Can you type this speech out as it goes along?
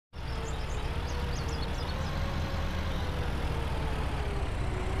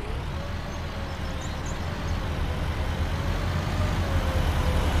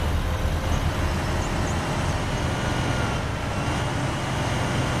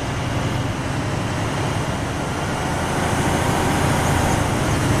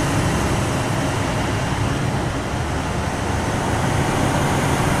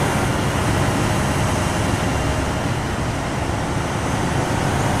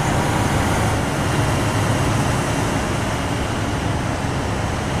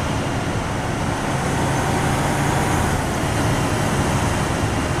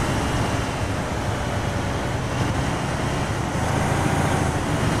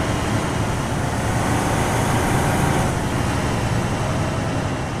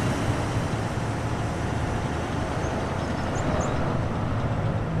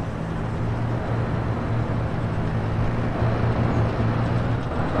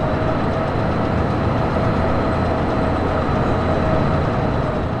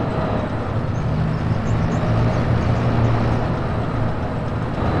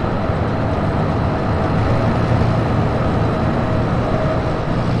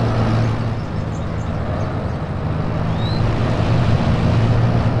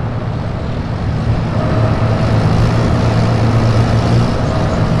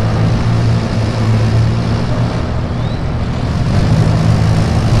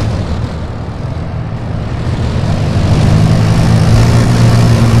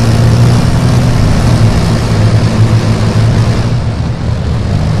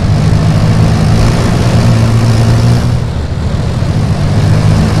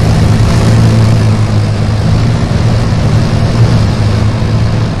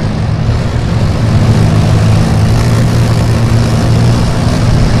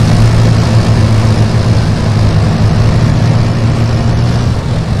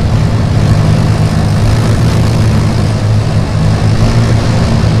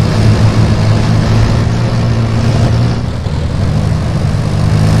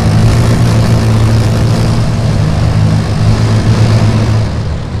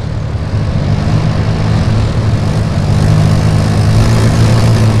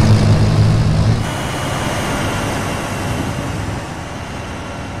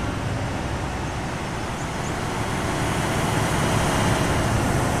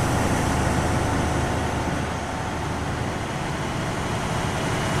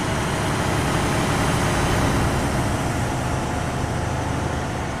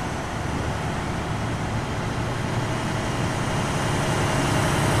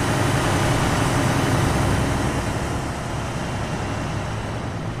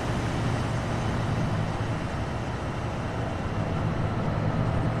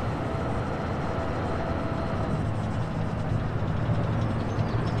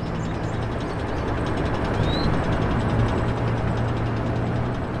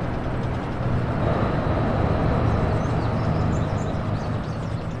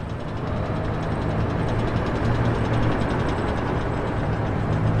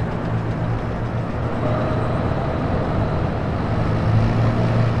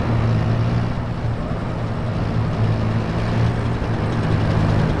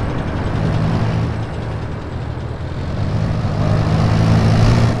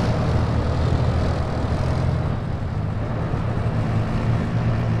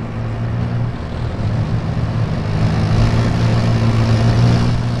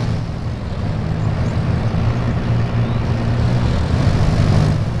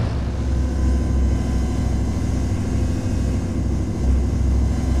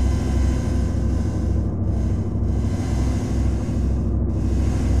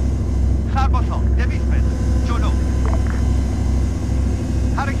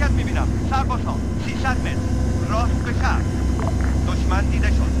حرکت میبینم. سربازها 300 متر راست به شرق. دشمن دیده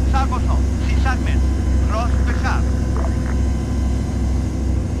شد. سربازها 300 متر راست به شرق.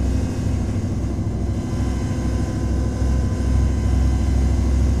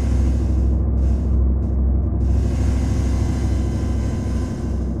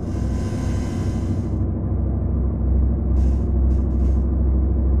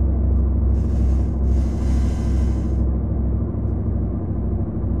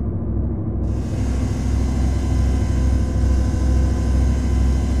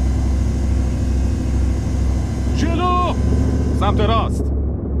 سمت راست،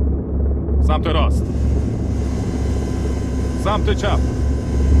 سمت راست، سمت چپ،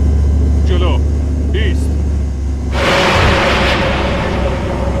 جلو، ایست.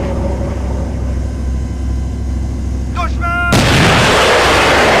 دشمن!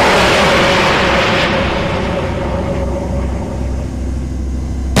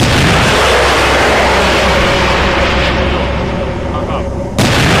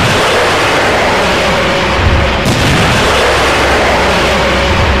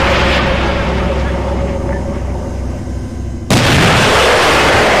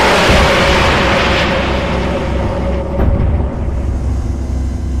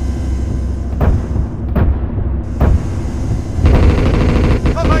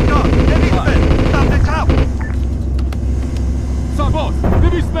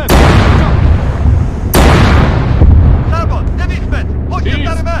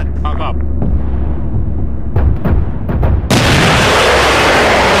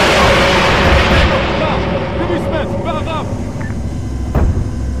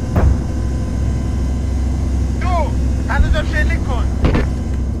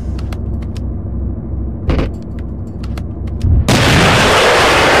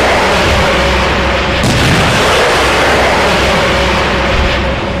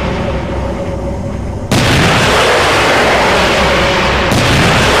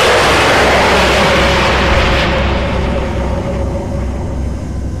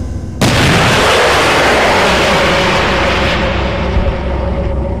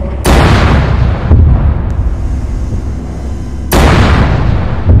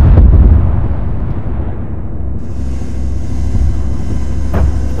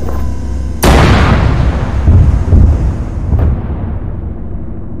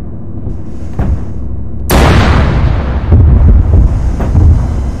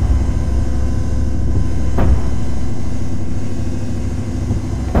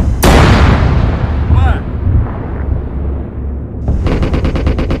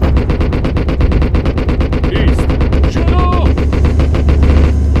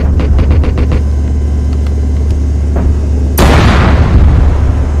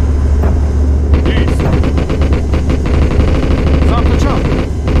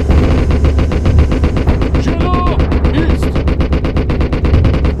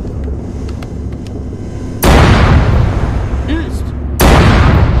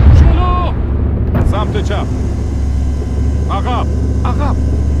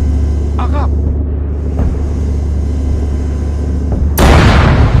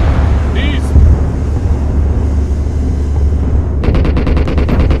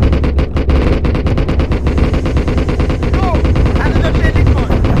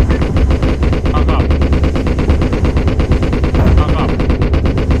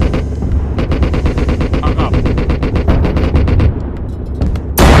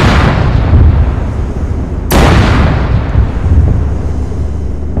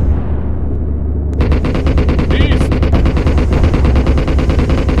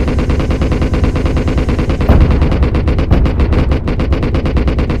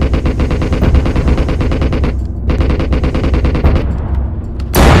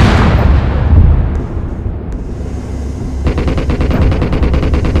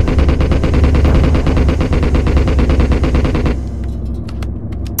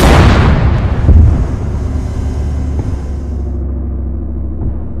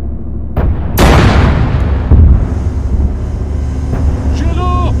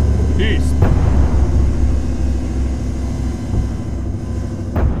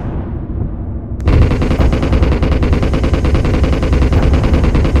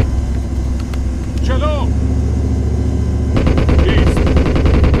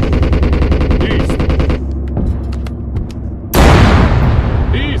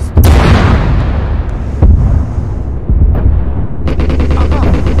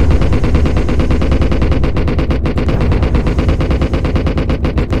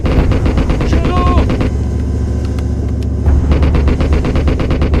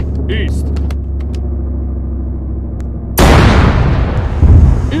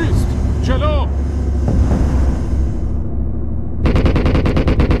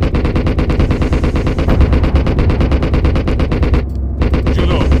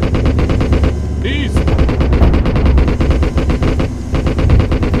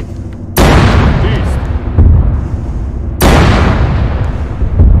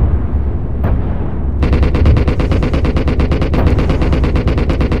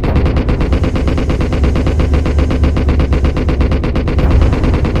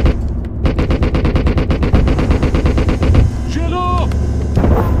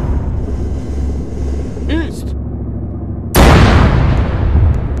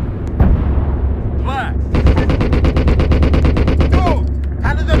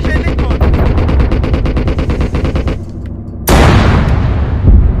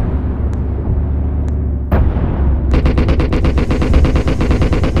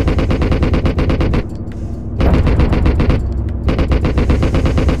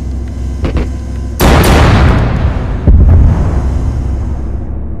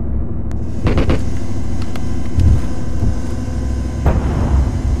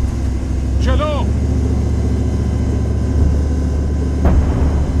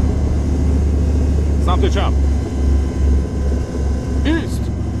 سمت چپ. ایست.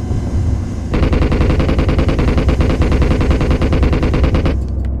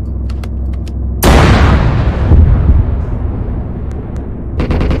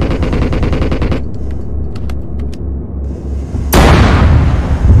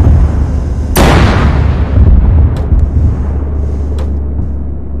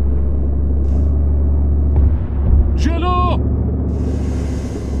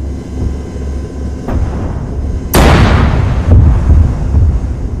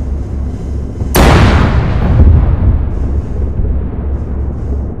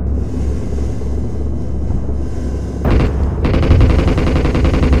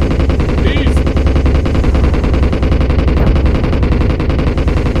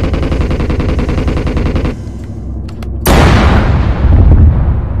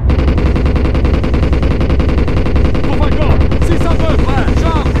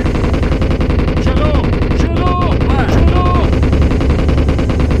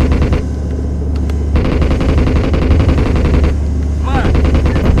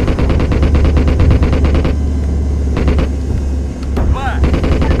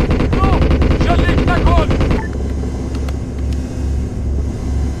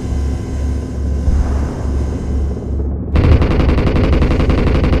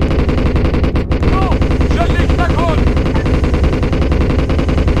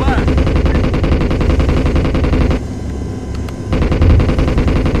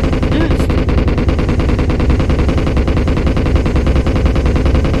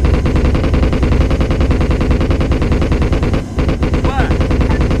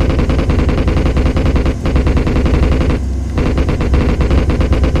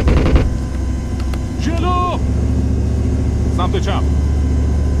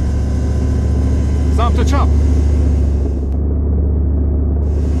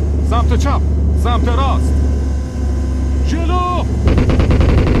 سمت چپ، سمت راست، جلو،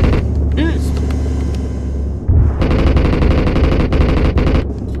 ایست.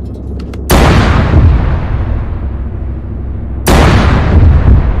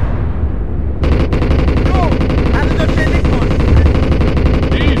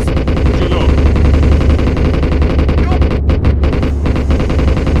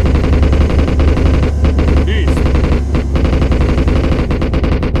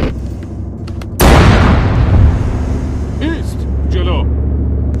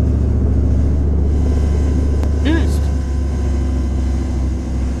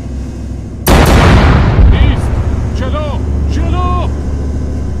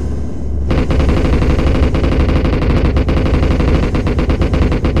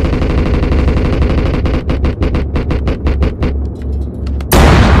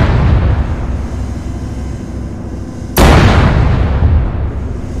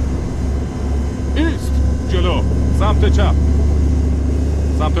 سمت چپ،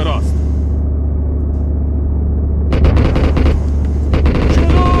 سمت راست،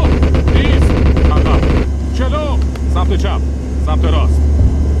 جلو، ایست، عقب، جلو، سمت چپ، سمت راست،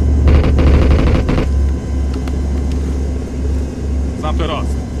 سمت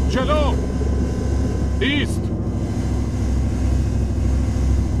راست، جلو، ایست،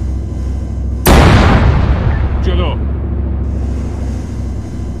 جلو،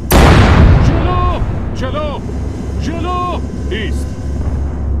 جلو، جلو، جلو، ایست.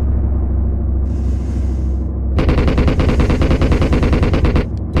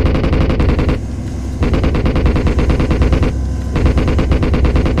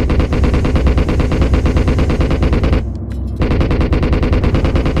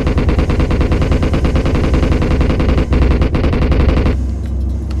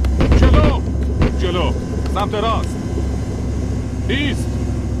 جلو، جلو، سمت راست، ایست.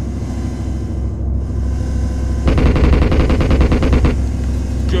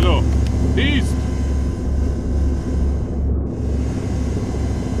 جلو، ایست.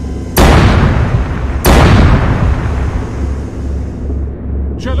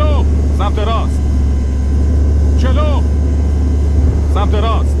 جلو، سمت راست، جلو، سمت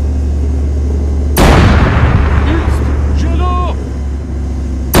راست، ایست، جلو،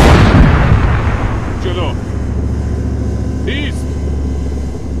 جلو، ایست،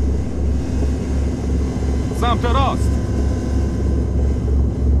 سمت راست،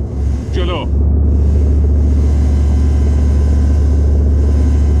 جلو،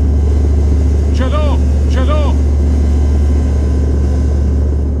 جلو، جلو،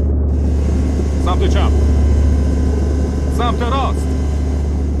 سمت چپ، سمت راست،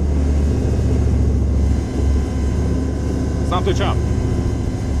 سمت چپ،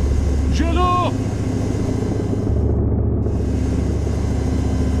 جلو،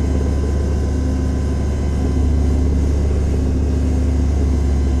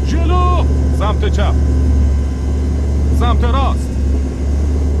 چپ. سمت راست.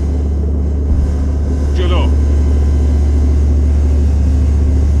 جلو.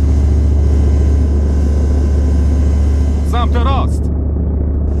 سمت راست.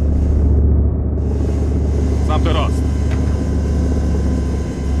 سمت راست.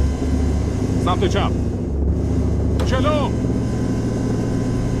 سمت چپ. جلو.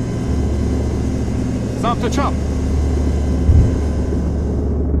 سمت چپ.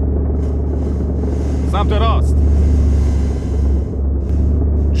 سمت راست.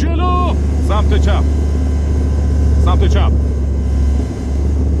 جلو. سمت چپ. سمت چپ.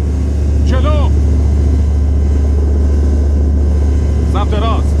 جلو. سمت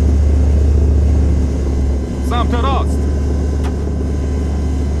راست. سمت راست.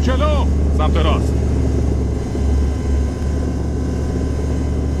 جلو. سمت راست.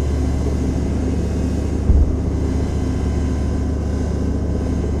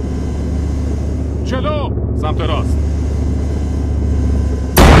 جلو. سمت راست.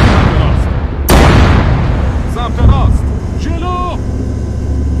 سمت راست. جلو.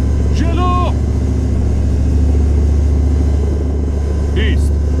 جلو.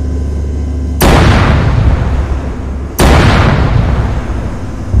 ایست.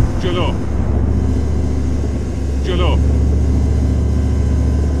 جلو. جلو.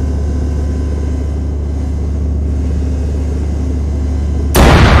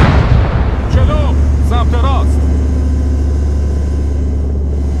 جلو. سمت راست.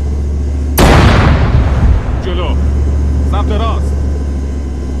 جلو. سمت راست.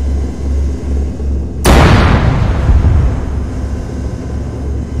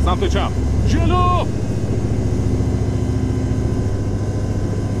 سمت چپ. جلو.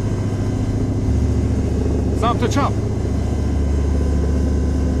 سمت چپ.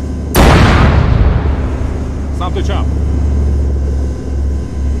 سمت چپ.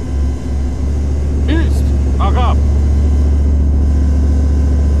 ایست. عقب.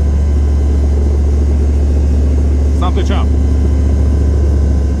 سمت چپ.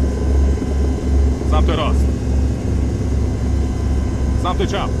 سمت راست. سمت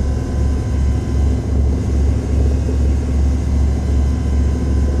چپ.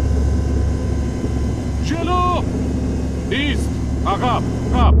 جلو. ایست. عقب.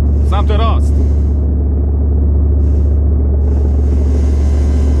 عقب. سمت راست.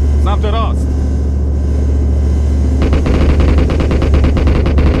 سمت راست.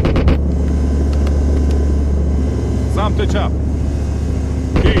 سمت چپ.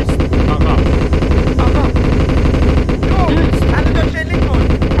 ایست. عقب. عقب. ایست. الان شلیک کن.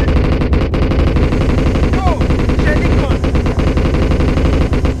 شلیک کن.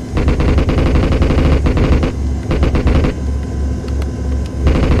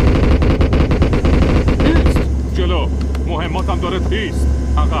 ایست. جلو. مهماتم داره. ایست.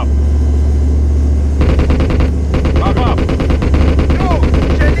 عقب. عقب.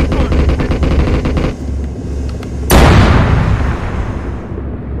 شلیک کن.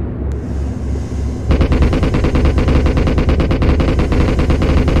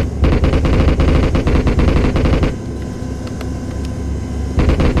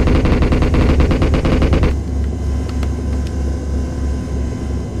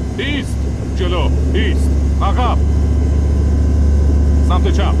 ایست. جلو. ایست. عقب. سمت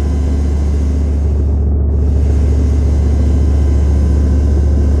چپ.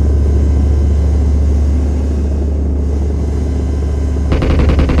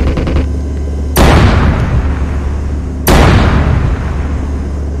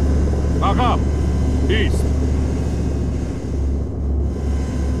 عقب. ایست.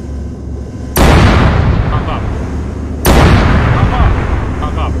 عقب. عقب.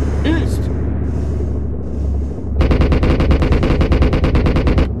 عقب. ایست.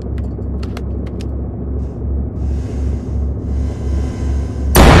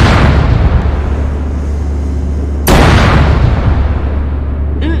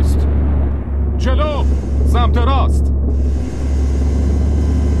 ایست. جلو. سمت راست.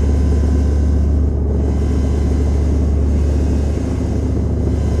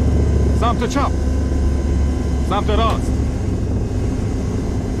 سمت چپ. سمت راست.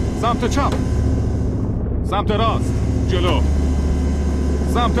 سمت چپ. سمت راست. جلو.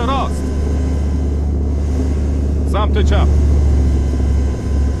 سمت راست. سمت چپ.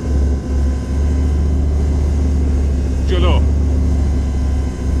 جلو.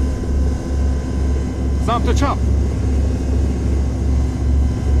 سمت چپ.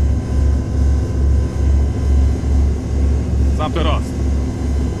 سمت راست.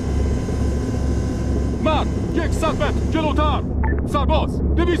 مرد 100 متر جلوتر. سرباز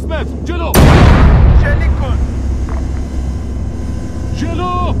 200 متر جلو. شلیک کن.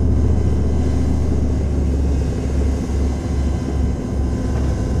 جلو.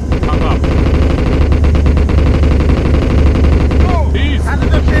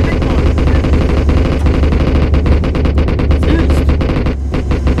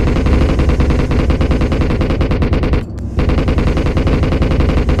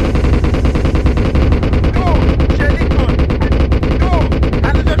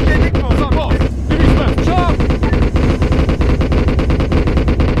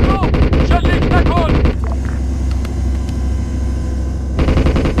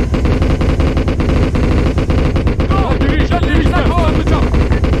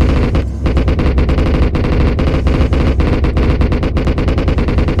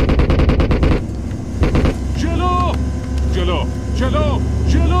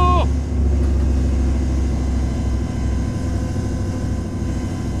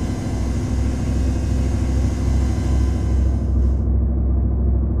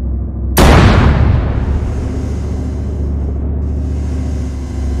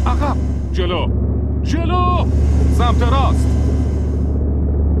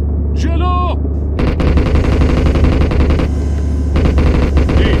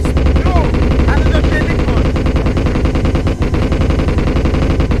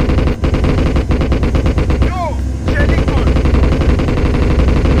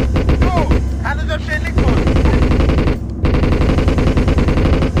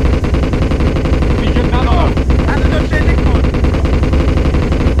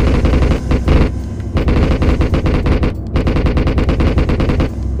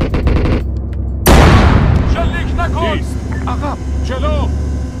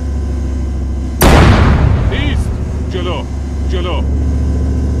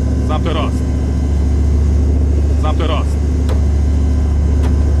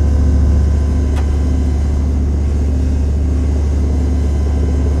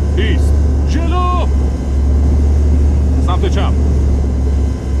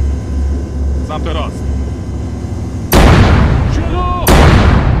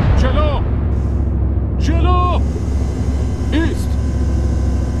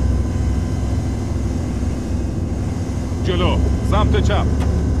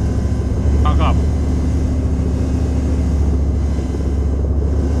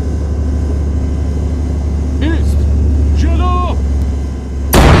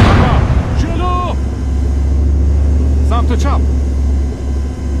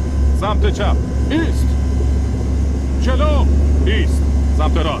 چپ. ایست. جلو. ایست.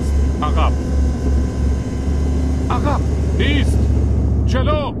 سمت راست. عقب. عقب. ایست.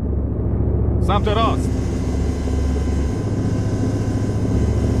 جلو. سمت راست.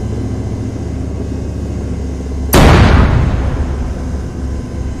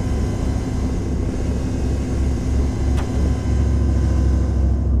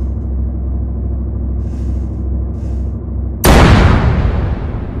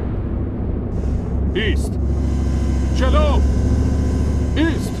 ایست. جلو.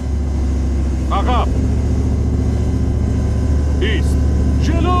 ایست. عقب. ایست.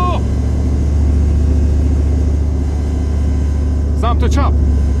 جلو. سمت چپ.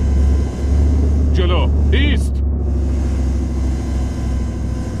 جلو. ایست.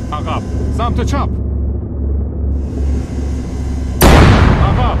 عقب. سمت چپ.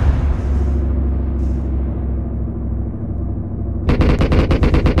 عقب.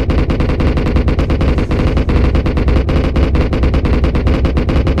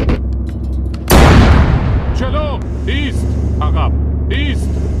 جلو. ایست. عقب. ایست.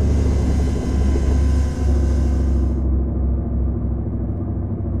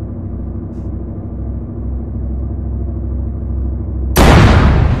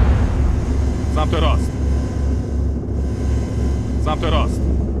 سمت راست. سمت راست.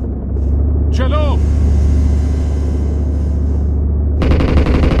 جلو.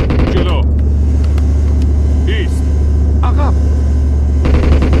 جلو. ایست. عقب.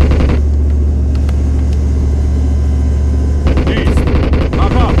 ایست.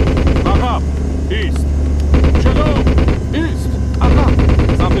 عقب. عقب. ایست. جلو. ایست. عقب.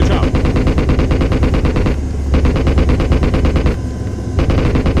 سمت چپ.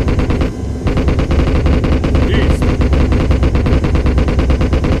 ایست.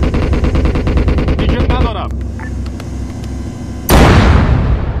 دیگه ندارم.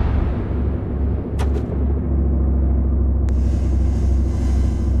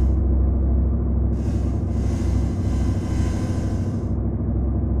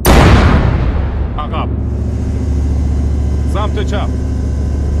 عقب. سمت چپ.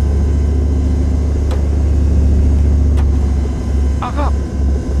 عقب.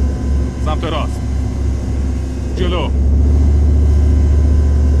 سمت راست. جلو.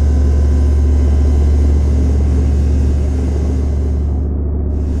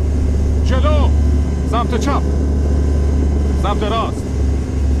 جلو. سمت چپ. سمت راست.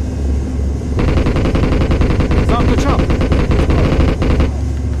 سمت چپ.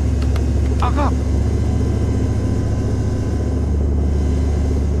 عقب.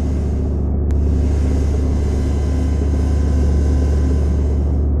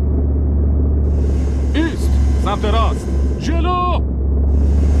 ایست. سمت راست. جلو.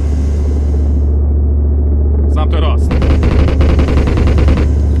 سمت راست.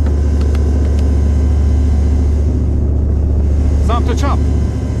 سمت چپ.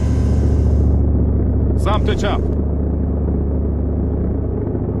 سمت چپ.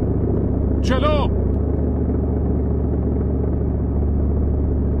 جلو.